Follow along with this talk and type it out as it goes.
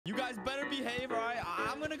You guys better behave, all right?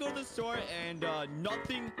 I'm gonna go to the store, and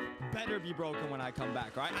nothing better be broken when I come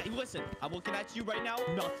back, all right? Listen, I'm looking at you right now.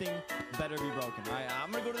 Nothing better be broken, all right? I'm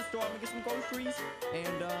gonna go to the store. I'm gonna get some groceries,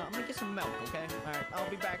 and I'm gonna get some milk, okay? All right, I'll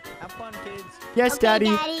be back. Have fun, kids. Yes, okay,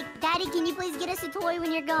 Daddy. Daddy, can you please get us a toy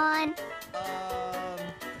when you're gone?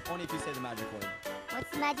 Only if you say the magic word. What's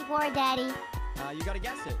the magic word, Daddy? You gotta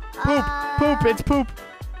guess it. Poop. Poop. It's poop.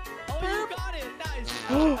 Oh, you got it. Nice.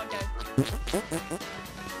 Okay.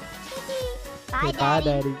 Bye, Bye,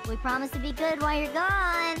 Daddy. We promise to be good while you're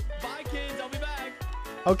gone. Bye, kids. I'll be back.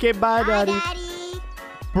 Okay, bye, Daddy. Daddy.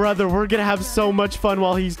 Brother, we're gonna have so much fun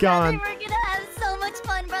while he's gone. Brother, we're gonna have so much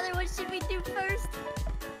fun, brother. What should we do first?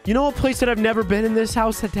 You know a place that I've never been in this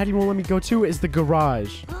house that Daddy won't let me go to is the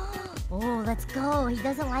garage. Oh, let's go. He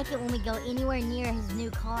doesn't like it when we go anywhere near his new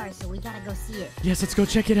car, so we gotta go see it. Yes, let's go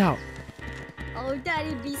check it out. Oh,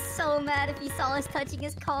 Daddy'd be so mad if he saw us touching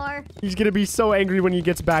his car. He's gonna be so angry when he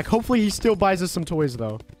gets back. Hopefully he still buys us some toys,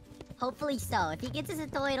 though. Hopefully so. If he gets us a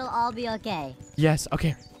toy, it'll all be okay. Yes,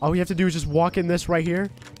 okay. All we have to do is just walk in this right here.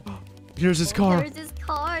 Here's his car. There's his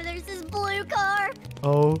car. There's his blue car.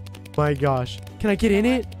 Oh my gosh. Can I get in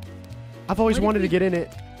it? I've always wanted to get in it.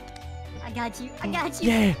 I got you. I got you.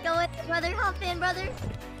 Yeah. Go in, brother. Hop in, brother.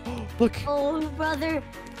 Look. Oh, brother.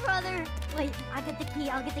 Brother. Wait, I got the key.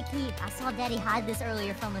 I'll get the key. I saw Daddy hide this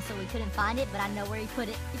earlier from us, so we couldn't find it, but I know where he put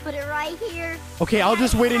it. He put it right here. Okay, I'll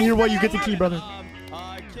just wait in here while you get the key, brother.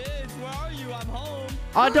 Kids, where are you? I'm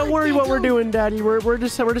home. Don't worry what we're doing, Daddy. We're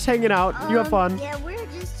just hanging out. You have fun. Yeah, we're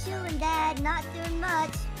just chilling, Dad. Not doing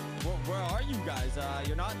much. Where are you guys?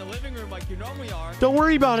 You're not in the living room like you normally are. Don't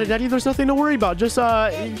worry about it, Daddy. There's nothing to worry about. Just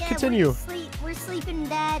continue. We're sleeping,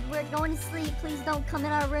 Dad. We're going to sleep. Please don't come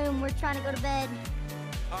in our room. We're trying to go to bed.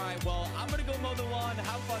 All right, well, I'm gonna go mow the lawn.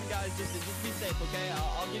 Have fun, guys. Just be safe, okay?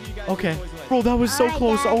 I'll give you guys Okay. your toys later. Bro, that was so All right,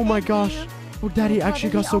 close. Dad, Oh my thank gosh. you. Oh, Daddy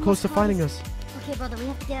actually got so close to finding us. Okay, brother, we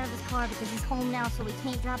have to get out of his car because he's home now, so we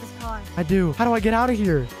can't drive his car. I do. How do I get out of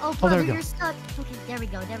here? Oh, there brother, we go. you're stuck. Okay, there we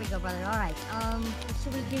go, brother. All right, what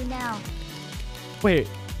should we do now? Wait,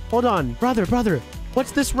 hold on. Brother.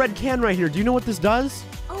 What's this red can right here? Do you know what this does?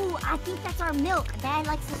 Oh, I think that's our milk. Dad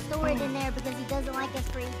likes to store it in there because he doesn't like us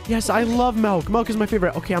for... Yes, I love milk. Milk is my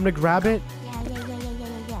favorite. Okay, I'm gonna grab it.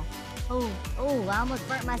 Yeah. Oh, I almost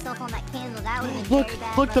burnt myself on that candle. That would have been Look, very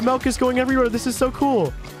bad, look, the brother. milk is going everywhere. This is so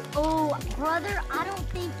cool. Oh, brother, I don't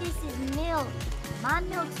think this is milk. My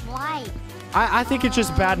milk's white. I think it's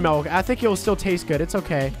just bad milk. I think it'll still taste good. It's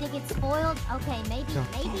okay. You think it's spoiled? Okay, maybe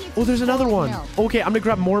it's Oh, there's another spoiled one. milk. Okay, I'm gonna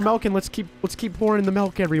grab more milk and let's keep pouring the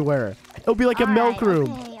milk everywhere. It'll be like a milk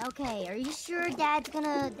room. Okay. Are you sure Dad's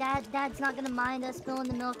not gonna mind us spilling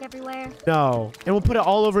the milk everywhere? No. And we'll put it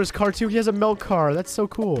all over his car too. He has a milk car. That's so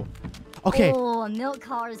cool. Okay. Oh, a milk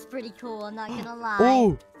car is pretty cool. I'm not gonna lie.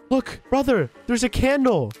 Oh, look, brother. There's a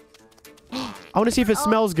candle. I want to see if it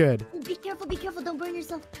smells good. Oh, be careful. Don't burn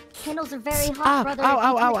yourself. Candles are very hot, brother.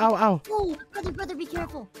 Ow. Oh, brother, be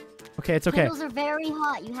careful. Okay, it's okay. Candles are very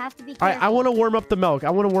hot. You have to be careful. All right, I want to warm up the milk.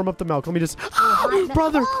 Let me just...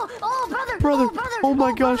 brother. Brother. Oh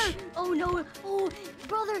my gosh. Oh, no. Oh,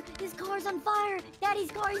 brother, his car's on fire.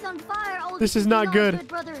 Daddy's car is on fire. Oh, This is not good.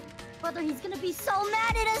 Brother, he's going to be so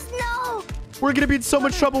mad at us. No. We're going to be in so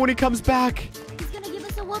much trouble when he comes back. He's going to give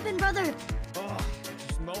us a whooping, brother. Oh,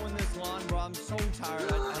 just mowing this lawn, bro. I'm so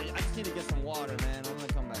tired. I just need to get some water, man. I'm gonna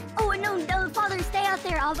come back. Oh, no, Father, stay out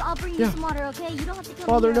there. I'll bring you some water, okay? You don't have to come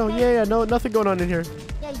Father, in here, no. okay? Yeah, no, nothing going on in here.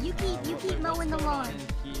 Yeah, you keep mowing the lawn.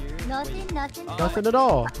 Nothing. Nothing at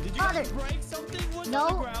all. Did you Father. guys break something? What's on No,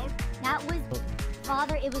 the ground? that was...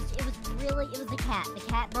 Father, it was the cat. The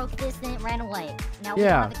cat broke this, then it ran away. Now we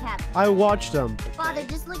Yeah, don't have the cat. I watched him. Father,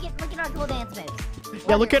 just look at our cool dance moves.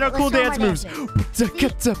 Yeah, look at our cool Let's show dance them moves. Yo, where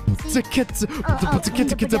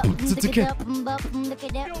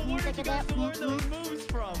did you guys learn those moves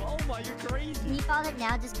from? Oh my, you're crazy. See, Father,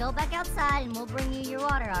 now just go back outside and we'll bring you your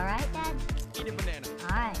water, all right, Dad? Eat a banana. All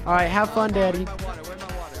right. All right, have fun, Daddy. Where's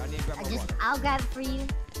my water? I need to grab my water. I'll grab it for you.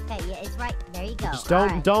 Okay, yeah, it's right. There you go. Just All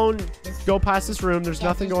right. don't Just- go past this room. There's yeah,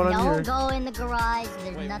 nothing just going on here. Don't go in the garage.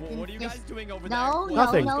 There's Wait, nothing. what are you guys doing over No, there?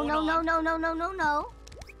 Nothing. no.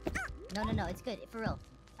 What's No, it's good. For real.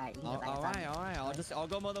 All right, you can go back outside. All right. I'll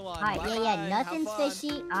go mow the lawn. All right, Bye-bye. yeah, nothing's Have fun.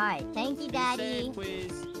 fishy. All right, thank you, Be Daddy. safe,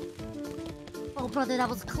 please. Oh, brother, that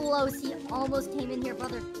was close. He almost came in here,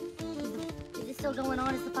 brother. Is it still going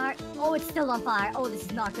on? Is the fire? Oh, it's still on fire. Oh, this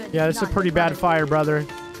is not good. Yeah, it's a pretty bad fire, brother.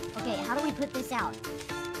 Okay, how do we put this out?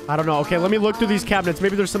 I don't know. Okay, let me look through these cabinets.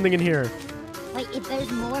 Maybe there's something in here. Wait, if there's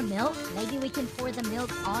more milk, maybe we can pour the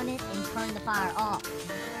milk on it and turn the fire off.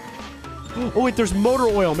 Oh, wait, there's motor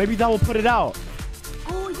oil. Maybe that will put it out.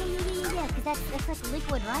 Oh, yeah, because that's like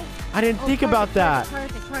liquid, right? I didn't think perfect, about that.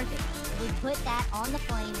 Perfect. We put that on the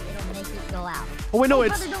flame, it'll make it go out. Oh, wait, no,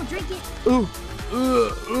 brother, don't drink it.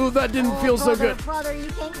 Ooh, that didn't feel so good. Brother, you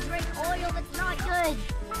can't drink oil. That's not good.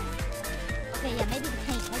 Okay, yeah, maybe the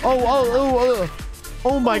paint.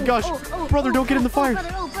 Oh my gosh. Brother, don't get in the fire. Brother.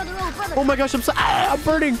 Oh my gosh, I'm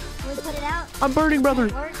burning. Can we put it out? I'm burning, brother.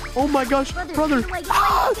 Oh my gosh, brother. Get away,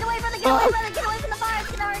 brother. Get away from the fire.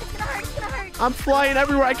 It's gonna hurt. I'm flying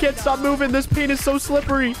everywhere. I can't stop moving. This paint is so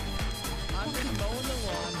slippery. I'm just mowing the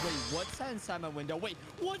lawn. Wait, what's that inside my window? Wait,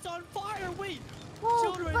 what's on fire? Wait, Whoa,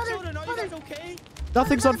 children, are you guys okay?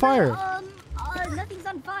 Nothing's on fire. Nothing's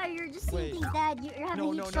on fire. You're just seeing things, Dad. You're having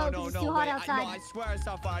No, heat no, stroke no, 'cause no, it's too no. hot Wait, outside. I swear it's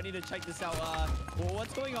not fire. I need to check this out. Well,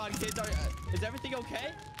 what's going on, kids? Is everything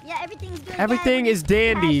okay? Yeah, everything's good. Everything is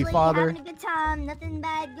dandy, Father. Having a good time. Nothing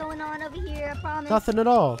bad going on over here. I promise. Nothing at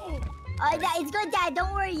all. It's good, Dad.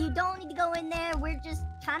 Don't worry. You don't need to go in there. We're just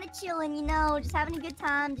kind of chilling, just having a good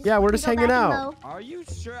time. Yeah, we're just hanging out. Are you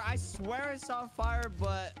sure? I swear it's on fire,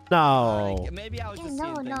 but No. maybe I was just no,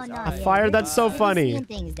 seeing things. no. All A right. fire? That's so You're just funny. seeing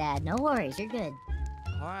things, Dad. No worries. You're good.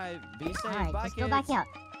 All right, be safe. All right, Bye, let's kids. go back out.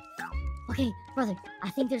 Okay, brother. I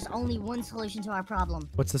think there's only one solution to our problem.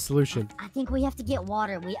 What's the solution? I think we have to get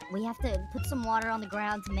water. We have to put some water on the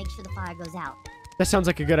ground to make sure the fire goes out. That sounds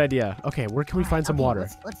like a good idea. Okay, where can we find some water?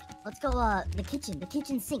 Let's go the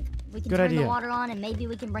kitchen sink. We can Good turn idea. the water on and maybe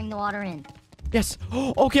we can bring the water in. Yes.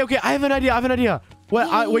 Okay. I have an idea.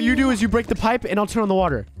 What you do is you break the pipe and I'll turn on the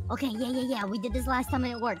water. Okay, yeah. We did this last time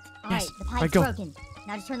and it worked. All Yes. right, the All right, pipe's go. broken.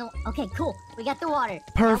 Now just turn the. Okay, cool. We got the water.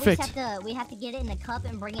 Perfect. Now we have to get it in a cup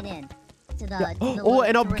and bring it in to the. Yeah. To the Oh, little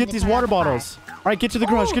and I'll room get to these turn out water the fire. bottles. All right, get to the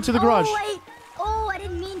garage. Get to the garage. Oh wait. Oh, I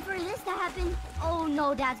didn't mean for this to happen. Oh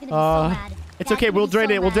no, Dad's gonna be so mad. It's Dad's okay. gonna We'll be so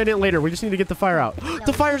drain it. We'll mad. drain it later. We just need to get the fire out. Yeah,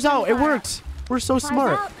 The we fire's just need out. the It fire works. We're so Fire's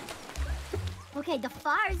smart. out. Okay, the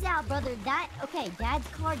fire's out, brother. Dad's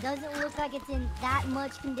car doesn't look like it's in that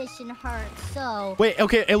much condition hurt, so... Wait,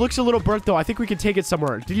 okay. It looks a little burnt though. I think we can take it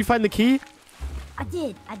somewhere. Did you find the key? I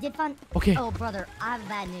did find... Okay. Oh, brother, I have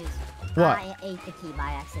bad news. What? I ate the key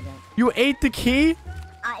by accident. You ate the key?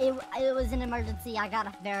 It was an emergency. I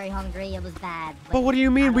got very hungry. It was bad. But what do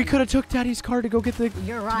you I mean? don't We know. could have took Daddy's car to go get the.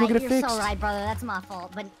 You're to right. go get it You're fixed. so right, brother. That's my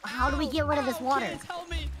fault. But how do we get rid of this water? Kids,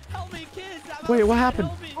 help me, kids. Wait, what happened?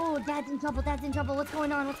 Help me. Oh, Dad's in trouble. What's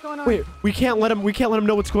going on? Wait, we can't let him. We can't let him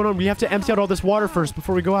know what's going on. We have to empty out all this water first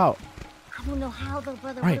before we go out. I don't know how though,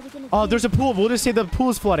 brother. All right. What are we gonna Oh, do? there's a pool. We'll just say the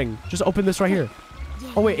pool is flooding. Just open this right here.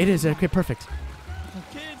 Yeah, Oh wait, it is. Okay, perfect.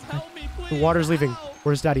 Kids, help me, please. The water's leaving. Ow.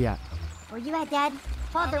 Where's Daddy at? Where you at, Dad?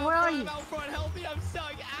 Father, I'm where out are front, you? I'm out front. Help me, I'm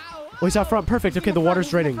stuck. Ow. Oh, he's out front. Perfect. He's Okay, in the front, water's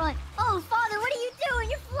he's in the draining. front. Oh, Father, what are you doing?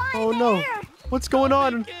 You're flying Oh in the no. air. What's going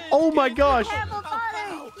on? kids, Oh my kids, gosh. Be careful, Ow, Father.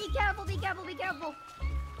 ow. Be careful, be careful, be careful.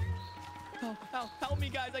 Help me,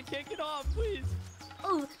 guys. I can't get off, please.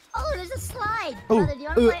 Oh, there's a slide. Oh, Brother, do you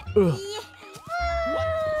want to play? What?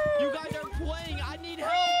 You guys are playing. I need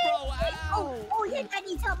help, bro. Ow. Oh, yeah, Dad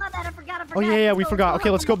needs help. My bad, I forgot. Oh yeah, we forgot. Okay,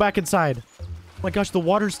 let's go back inside. Oh my gosh, the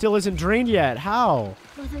water still isn't drained yet. How?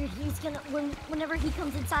 Brother, he's gonna, whenever he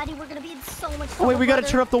comes inside, we're gonna be in so much trouble. Oh wait, we gotta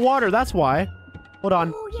brother. turn up the water. That's why. Hold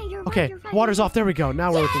on. Oh, yeah, you're right, Okay, you're right, water's you're off. There we go.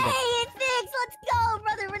 Now we're Yay, looking good. it's fixed. Let's go,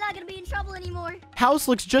 brother. We're not gonna be in trouble anymore. House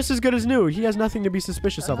looks just as good as new. He has nothing to be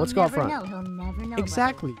suspicious of. Let's go out front. He'll never know.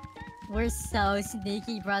 Exactly. Brother. We're so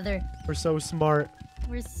sneaky, brother. We're so smart.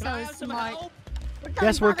 We're Can I so have some smart. help?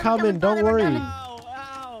 Yes, we're coming. Don't Father, we're worry. coming. Ow,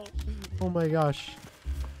 ow. Oh my gosh.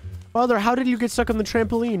 Father, how did you get stuck on the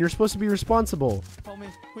trampoline? You're supposed to be responsible. Help me.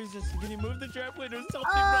 Please just, can you move the trampoline or something,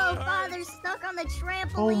 Oh, bro? It hurts. Father's stuck on the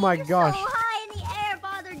trampoline. Oh my You're gosh. so high in the air,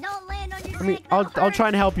 Father. Don't land on your I mean, neck. I'll try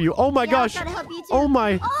and help you. Oh my Yeah, gosh. I'll try to help you too. Oh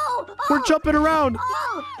my. Oh, We're jumping around.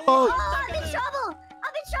 Oh, Oh. I'm in trouble.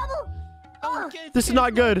 I'm in trouble. Oh, Oh, kids, This is kids,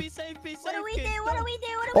 not no, good. Be safe, be safe, what do we kids, do? What do don't- we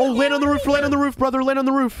do? What do Oh, we do? land on the What roof. do we Land on do? the roof, brother. Land on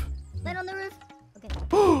the roof. Land on the roof. Okay.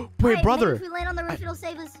 Wait, Alright, maybe brother. if we land on the roof, it'll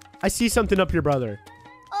save us. I see something up here, brother.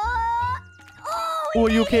 Oh, Oh, are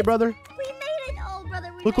you made okay, it. brother? We made it. Oh, brother,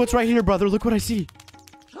 we Look made what's right here, brother. Look what I see.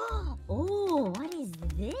 Oh, what is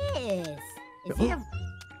this? Is it a...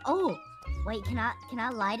 Oh, wait, can I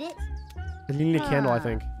light it? I need a candle, I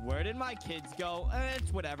think. Where did my kids go?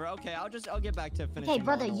 It's whatever. Okay, I'll get back to finishing. Okay,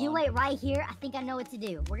 brother, mowing the you lawn. wait right here. I think I know what to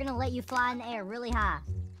do. We're gonna let you fly in the air really high.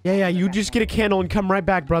 Yeah, you just get a candle and come right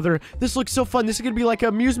back, brother. This looks so fun. This is gonna be like an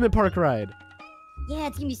amusement park ride. Yeah,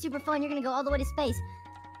 it's gonna be super fun. You're gonna go all the way to space.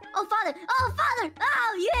 Oh, Father! Oh, Father!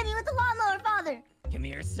 Oh, you hit me with the lawnmower, Father! Come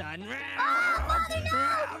here, son. Oh, Father, no!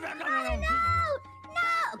 Father, no!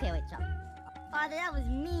 No! Okay, wait, stop. Father, that was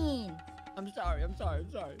mean. I'm sorry.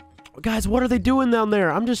 Guys, what are they doing down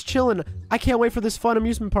there? I'm just chilling. I can't wait for this fun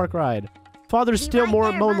amusement park ride. Father's Be still right more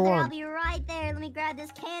there, mowing the brother. I'll lawn. be right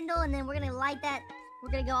candle, and then we're gonna light that. We're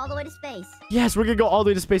gonna go all the way to space. Yes, we're gonna go all the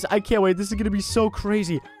way to space. I can't wait. This is gonna be so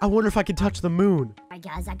crazy. I wonder if I can touch the moon. All right,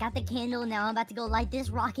 guys, I got the candle. Now I'm about to go light this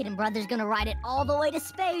rocket, and brother's gonna ride it all the way to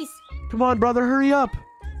space. Come on, brother, hurry up.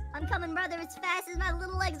 I'm coming, brother, as fast as my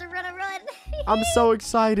little legs are gonna run. I'm so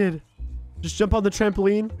excited. Just jump on the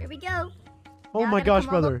trampoline. Here we go. Oh Now I my gotta gosh,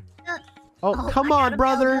 come all brother. up. Oh, come I on, gotta go,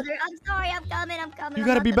 brother. I'm sorry, I'm coming. You I'm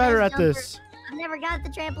gotta not be the better best at jumper. this. I've never got the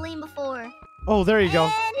trampoline before. Oh, there you go.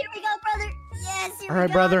 And here we go, brother. Yes, here All we right,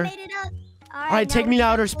 go. brother. I made it up. All right, take now me to we're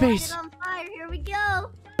outer gonna light space. it on fire. Here we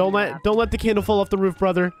go. Don't let the candle fall off the roof,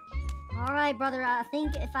 brother. All right, brother. I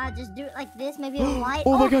think if I just do it like this, maybe it'll light.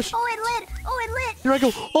 Oh my gosh. Oh, it lit. Oh, it lit. Here I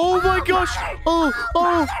go. Oh my gosh. Oh,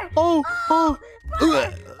 oh, oh, oh.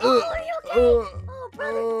 Brother. Oh, are you okay? Oh,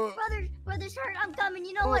 Oh, brother's hurt. I'm coming.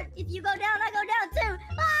 You know what? If you go down, I go down too.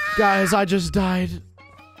 Ah! Guys, I just died.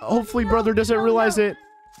 Hopefully, brother doesn't realize it.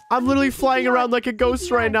 I'm literally flying around like a ghost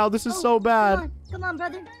right now. This is so bad. Come on,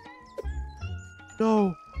 brother.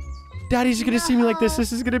 No. Daddy's gonna see me like this.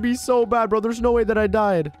 This is gonna be so bad, bro. There's no way that I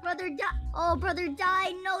died. Brother died. Oh, brother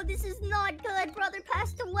died. No, this is not good. Brother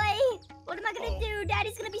passed away. What am I gonna do?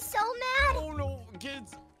 Daddy's gonna be so mad. Oh no,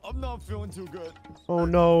 kids, I'm not feeling too good. Oh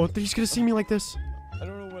no. He's gonna see me like this. I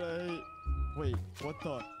don't know what I ate. Wait, what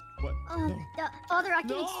the? What? Oh, Father, I can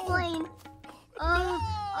No. explain.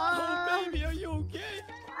 Oh, baby, are you okay?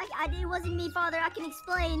 It wasn't me, Father. I can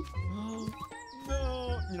explain. Oh,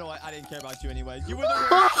 no. You know what? I didn't care about you anyways. You were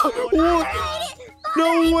What? Father,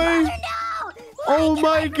 No way. no! Oh Get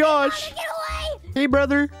my away, gosh. Father, get away! Hey,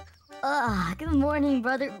 brother. Good morning,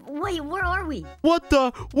 brother. Wait, where are we? What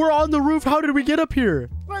the? We're on the roof. How did we get up here?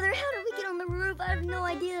 Brother, how did we get on the roof? I have no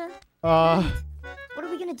idea. What are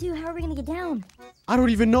we gonna do? How are we gonna get down? I don't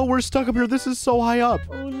even know. We're stuck up here. This is so high up.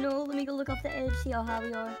 Oh no, let me go look off the edge, see how high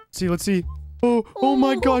we are. Let's see. Oh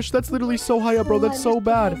my gosh. That's literally so high up, bro. That's so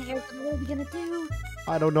bad. What are we gonna do?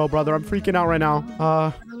 I don't know, brother. I'm freaking out right now.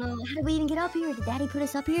 I don't know. How did we even get up here? Did Daddy put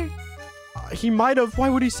us up here? He might have. Why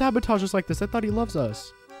would he sabotage us like this? I thought he loves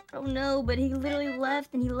us. Oh no, but he literally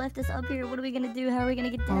left and he left us up here. What are we gonna do? How are we gonna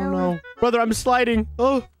get Oh down? no. Brother, I'm sliding.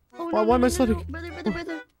 Oh, Oh, why am I sliding? no.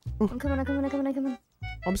 Brother. I'm coming.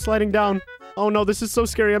 I'm sliding down. Oh no, this is so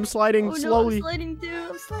scary. I'm sliding Oh slowly. no, I'm sliding too.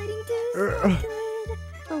 It's not Uh, good. Oh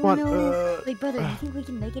Come on. no. Wait, brother, you think we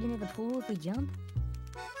can make it into the pool if we jump?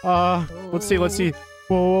 Let's see.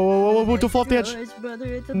 Whoa, don't fall off the edge.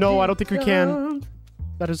 No, I don't think we can.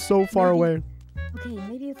 That is so far Maybe. away. Okay,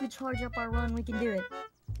 maybe if we charge up our run, we can do it.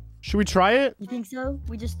 Should we try it? You think so?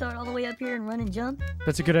 We just start all the way up here and run and jump?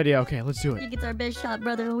 That's a good idea. Okay, let's do I it. think it's our best shot,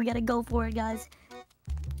 brother. We gotta go for it, guys.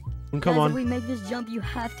 Come Guys, on. if we make this jump, you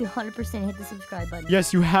have to 100% hit the subscribe button.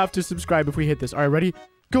 Yes, you have to subscribe if we hit this. All right, ready?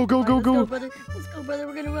 Go, All right, let's go, brother. Let's go, brother.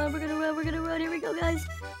 We're gonna run. Here we go, guys.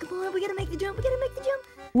 Come on, we gotta make the jump.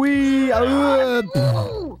 We. Oh,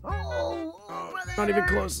 brother. Not even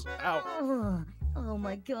close. Ow. Oh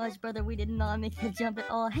my gosh, brother. We did not make the jump at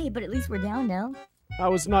all. Hey, but at least we're down now. That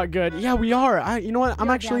was not good. Yeah, we are. You know what? I'm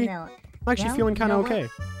We're actually down now. feeling You kind know of what? okay.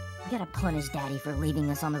 We gotta punish Daddy for leaving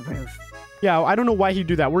us on the roof. Yeah, I don't know why he'd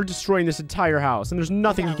do that. We're destroying this entire house, and there's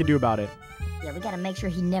nothing he can do about it. Yeah, we gotta make sure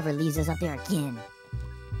he never leaves us up there again.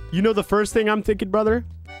 You know the first thing I'm thinking, brother?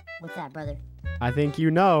 What's that, brother? I think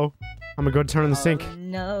you know. I'm gonna go turn on the sink.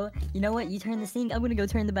 No. You know what? You turn the sink. I'm gonna go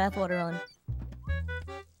turn the bathwater on.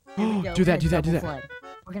 Here we go. Do that, We're gonna do that. double flood.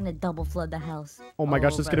 We're gonna double flood the house. Oh my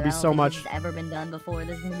gosh, this is gonna brother, be I so don't think much. This has ever been done before.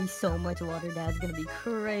 There's gonna be so much water, Dad. It's gonna be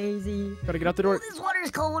crazy. Gotta get out the Oh, door. this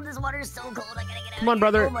water's cold. This water's so cold. I gotta get out. Come on, of here.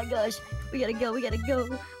 brother. Oh my gosh. We gotta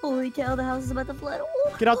go. Holy cow, the house is about to flood.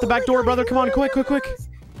 Oh, Get out the back holy door, cow, brother. get Come on, out quick. of the house.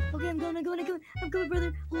 Okay, I'm going,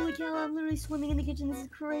 brother. Holy cow, I'm literally swimming in the kitchen. This is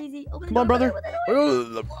crazy. Open the Come on, door, brother.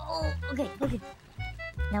 open the door. Oh, okay.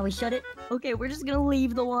 Now we shut it. Okay, we're just gonna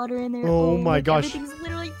leave the water in there. Oh my look, gosh. Everything's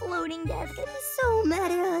literally floating. Dad's gonna be so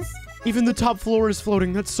mad at us. Even the top floor is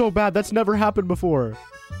floating. That's so bad. That's never happened before.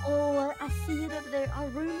 Oh, I see it up there. Our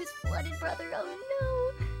room is flooded, brother.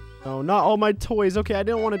 Oh no. Oh, not all my toys. Okay, I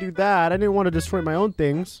didn't want to do that. I didn't want to destroy my own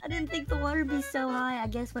things. I didn't think the water would be so high. I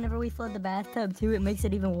guess whenever we flood the bathtub too, it makes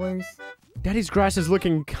it even worse. Daddy's grass is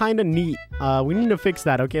looking kind of neat. We need to fix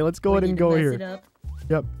that. Okay, let's go ahead and go here.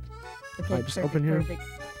 Yep. Okay, Alright, just open here. Perfect.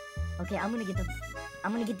 Okay, I'm gonna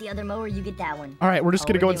get the other mower. You get that one. All right, we're just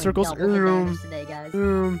gonna go in circles. Today, guys.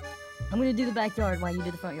 I'm gonna do the backyard while you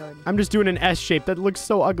do the front yard. I'm just doing an S shape. That looks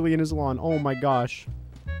so ugly in his lawn. Oh my gosh.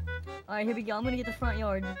 All right, here we go. I'm gonna get the front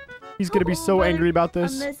yard. He's gonna be so brother, angry about I'm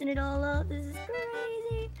this. messing it all up. This is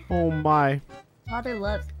crazy. Oh my. Father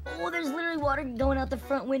loves. Oh, there's literally water going out the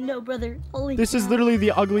front window, brother. Holy. This is cow. literally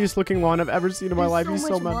the ugliest looking lawn I've ever seen in my life. There's He's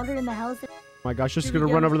so so much mad. water in the house. Oh my gosh, just Here we gonna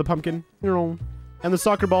go. run over the pumpkin. You know. And the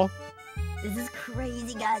soccer ball. This is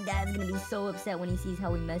crazy, guys. Dad's gonna be so upset when he sees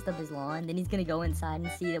how we messed up his lawn. Then he's gonna go inside and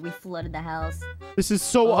see that we flooded the house. This is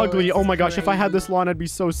so ugly. this Oh is my gosh, if I had crazy. this lawn, I'd be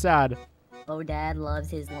so sad. Oh, Dad loves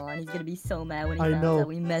his lawn. He's gonna be so mad when he I finds know. out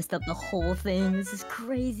we messed up the whole thing. This is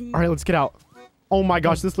crazy. All right, let's get out. Oh my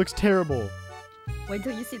gosh, this looks terrible. Wait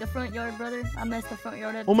till you see the front yard, brother. I messed the front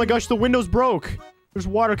yard up. Oh my too. gosh, the windows broke. There's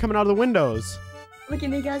water coming out of the windows. Look at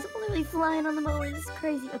me, guys. I'm literally flying on the mower. This is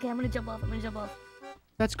crazy. Okay, I'm gonna jump off.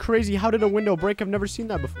 That's crazy. How did a window break? I've never seen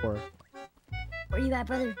that before. Where you at,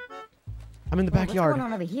 brother? I'm in the Whoa, backyard. What's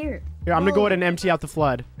going on over here? Here, I'm gonna go Whoa. ahead and empty out the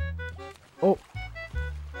flood. Oh,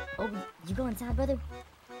 Oh, you go inside, brother?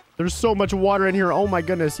 there's so much water in here. Oh my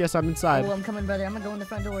goodness. Yes, I'm inside. Oh, I'm coming, brother. I'm gonna go in the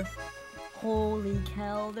front door. Holy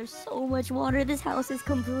cow, there's so much water. This house is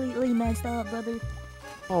completely messed up, brother.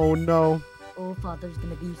 Oh no. Oh, Father's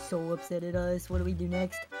gonna be so upset at us. What do we do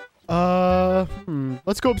next?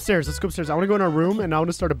 Let's go upstairs. I want to go in our room and I want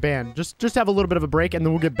to start a band. Just have a little bit of a break and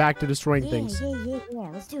then we'll get back to destroying things. Yeah,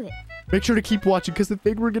 let's do it. Make sure to keep watching because the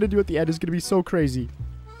thing we're gonna do at the end is gonna be so crazy.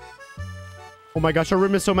 Oh my gosh, our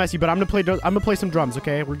room is so messy, but I'm gonna play some drums,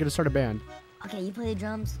 okay? We're gonna start a band. Okay, you play the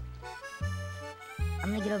drums.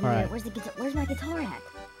 I'm gonna get over All here. right. Where's the guitar? Where's my guitar at?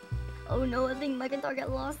 Oh no, I think my guitar got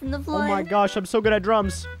lost in the Oh flood. my gosh, I'm so good at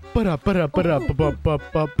drums. Damn.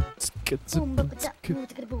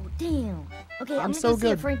 Damn. Okay, I'm I'm so gonna go see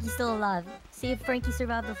good. if Frankie's still alive. See if Frankie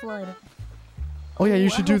survived the flood. Oh yeah, you I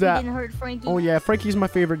should do hope we that. didn't hurt Frankie. Oh yeah, Frankie's my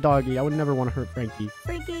favorite doggy. I would never want to hurt Frankie.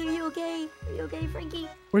 Frankie, are you okay? Are you okay, Frankie?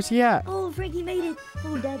 Where's he at? Oh, Frankie made it.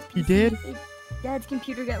 Oh, Dad's PC. He did? Dad's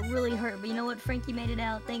computer got really hurt, but you know what? Frankie made it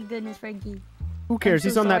out. Thank goodness, Frankie. Who cares? so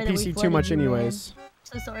He's on that sorry that we PC too flooded much you, man. anyways.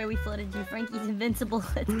 So sorry we flooded you. Frankie's invincible.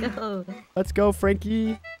 Let's go. Let's go,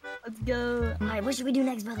 Frankie. Let's go. All right, what should we do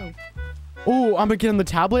next, brother? Oh, I'm gonna get on the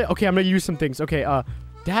tablet. Okay, I'm gonna use some things. Okay,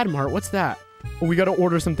 Dad Mart, what's that? Oh, we gotta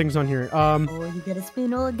order some things on here. Oh, you gotta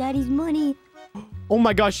spend all of Daddy's money. Oh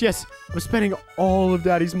my gosh, yes. I'm spending all of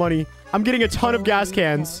Daddy's money. I'm getting a ton of gas Holy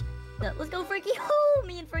cans. cow. Let's go, Frankie. Oh,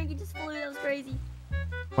 me and Frankie just flew. That was crazy. Oh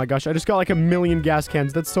my gosh, I just got like 1,000,000 gas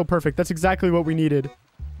cans. That's so perfect. That's exactly what we needed.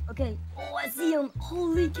 Okay. Oh, I see him.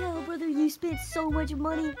 Holy cow, brother. You spent so much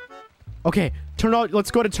money. Okay,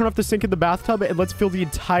 let's go ahead and turn off the sink in the bathtub and let's fill the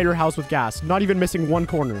entire house with gas. Not even missing one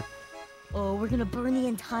corner. Oh, we're gonna burn the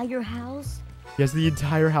entire house? Yes, the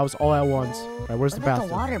entire house all at once. Oh, All right, where's the what about bathtub?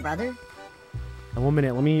 the water, brother? One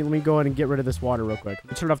minute. Let me go ahead and get rid of this water real quick.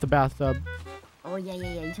 Let me turn off the bathtub. Oh, yeah.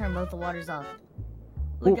 You turn both the waters off.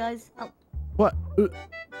 Look, Oh. guys. Oh, What? you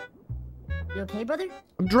okay, brother?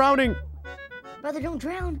 I'm drowning. Brother, don't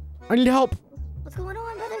drown. I need help. What's going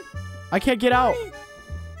on, brother? I can't get out. Hurry.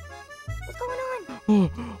 What's going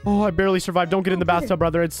on? Oh, I barely survived. Don't get in the bathtub,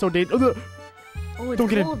 brother. It's so dangerous. Oh, it's Don't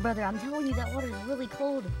get in. cold, brother. I'm telling you, that water is really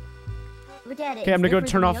cold. Look at it. Okay, I'm It's gonna go different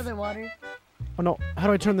turn than off- the other water. Oh no. How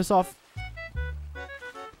do I turn this off?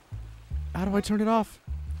 How do I turn it off?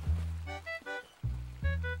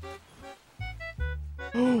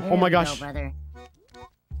 Oh There my we go, gosh. brother.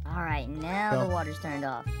 All right, now Go. the water's turned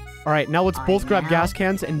off. All right, now let's All both right, grab now- gas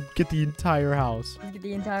cans and get the entire house. Let's get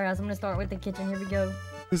the entire house. I'm gonna start with the kitchen. Here we go.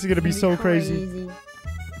 This is gonna be It's so crazy. crazy.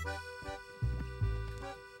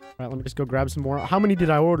 All right, let me just go grab some more. How many did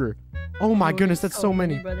I order? Oh my Oh, goodness, there's that's so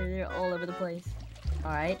many. brother. They're all over the place.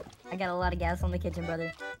 All right, I got a lot of gas on the kitchen,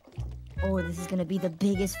 brother. Oh, this is gonna be the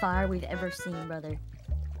biggest fire we've ever seen, brother.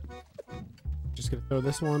 Just gonna throw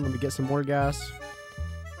this one. Let me get some more gas.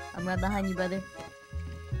 I'm right behind you, brother.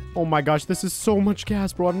 Oh my gosh, this is so much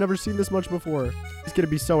gas, bro. I've never seen this much before. He's gonna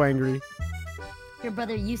be so angry. Here,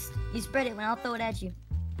 brother, you spread it, and I'll throw it at you.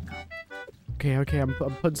 Okay, I'm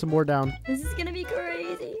putting some more down. This is gonna be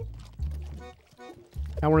crazy.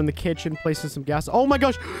 Now we're in the kitchen, placing some gas. Oh my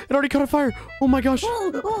gosh, it already caught on fire. Oh my gosh.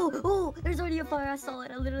 Oh, there's already a fire. I saw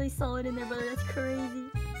it. I literally saw it in there, brother. That's crazy.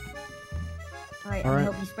 All right, I'm All right. gonna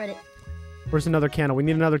help you spread it. Where's another candle? We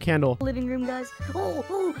need another candle. Living room, guys.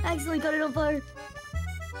 Oh, I accidentally got it on fire.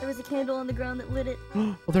 There was a candle on the ground that lit it.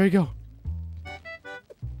 Oh, there you go.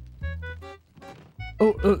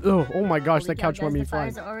 Oh my gosh, Holy that cow, couch guys, went me the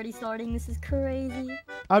flying. fires are already starting. This is crazy.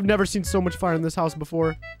 I've never seen so much fire in this house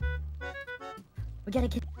before. We got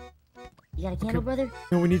a You got a candle, brother?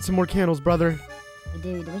 No, we need some more candles, brother. Hey,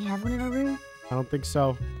 dude, do we have one in our room? I don't think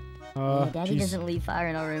so. Yeah, Daddy Jeez. doesn't leave fire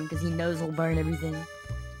in our room because he knows we'll burn everything.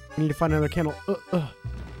 We need to find another candle. Ow,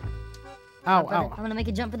 Brother, ow. I'm gonna make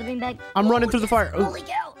a jump for the beanbag. I'm running Oh, through the fire. Ugh. Holy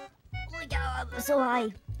cow! Holy cow! I'm so high.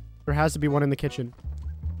 There has to be one in the kitchen.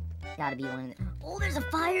 Gotta be one in there. Oh, there's a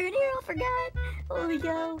fire in here. I forgot. Holy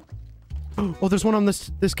cow! Oh, there's one on this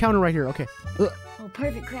counter right here. Okay. Oh,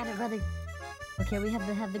 perfect. Grab it, brother. Okay, we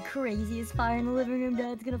have the craziest fire in the living room.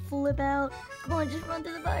 Dad's gonna flip out. Come on, just run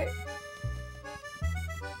through the fire.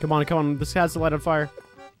 Come on. This has to light on fire.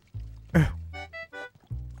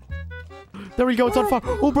 There we go. It's on fire.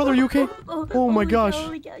 Oh, brother, are you okay? Oh my gosh.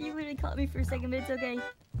 Holy cow, you really caught me for a second, but it's okay.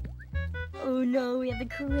 Oh no, we have the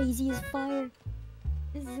craziest fire.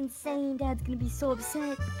 This is insane. Dad's gonna be so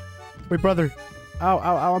upset. Wait, brother. Ow,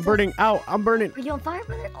 I'm burning. Ow, I'm burning. Are you on fire,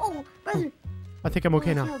 brother? Oh, brother. I think I'm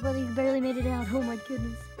okay Holy now. cow, brother, you barely made it out. Oh my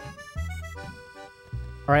goodness.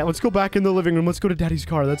 All right, let's go back in the living room. Let's go to Daddy's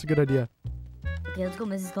car. That's a good idea. Okay, let's go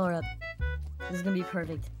mess his car up. This is gonna be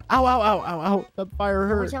perfect. Ow. That fire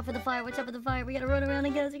hurt. Watch out for the fire. Watch out for the fire. We gotta run around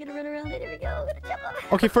it, guys. We gotta run around it. Here we go. We gotta jump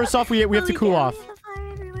up. Okay, first off, we have to Holy cool cow, off. we have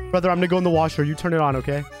fire everywhere. Brother, I'm gonna go in the washer. You turn it on,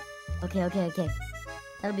 okay? Okay.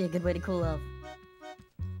 That'll be a good way to cool off.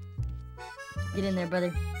 Get in there,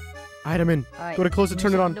 brother. All right, I'm in. All right. Go to close it,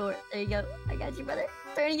 turn it on. Door. There you go. I got you, brother.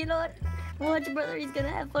 Turning it on. Watch, brother. He's gonna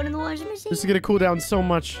have fun in the washing machine. This is gonna cool down so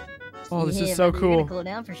much. Oh, this Yeah, is so brother, you're cool. gonna cool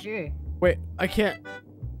down for sure. Wait, I can't.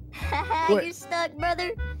 What? You're stuck,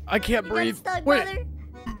 brother. I can't You breathe. got stuck, Wait, brother.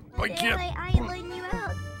 I Damn, can't. I ain't letting you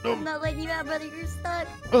out. No. I'm not letting you out, brother. You're stuck.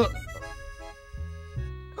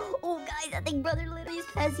 Oh, guys, I think brother literally is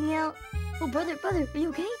passing out. Oh, brother, are you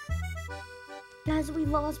okay? Guys, we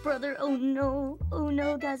lost brother. Oh no,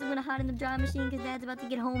 guys, I'm gonna hide in the dry machine because Dad's about to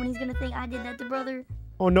get home and he's gonna think I did that to brother.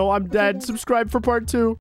 Oh no, I'm dead. guys. Subscribe for part 2.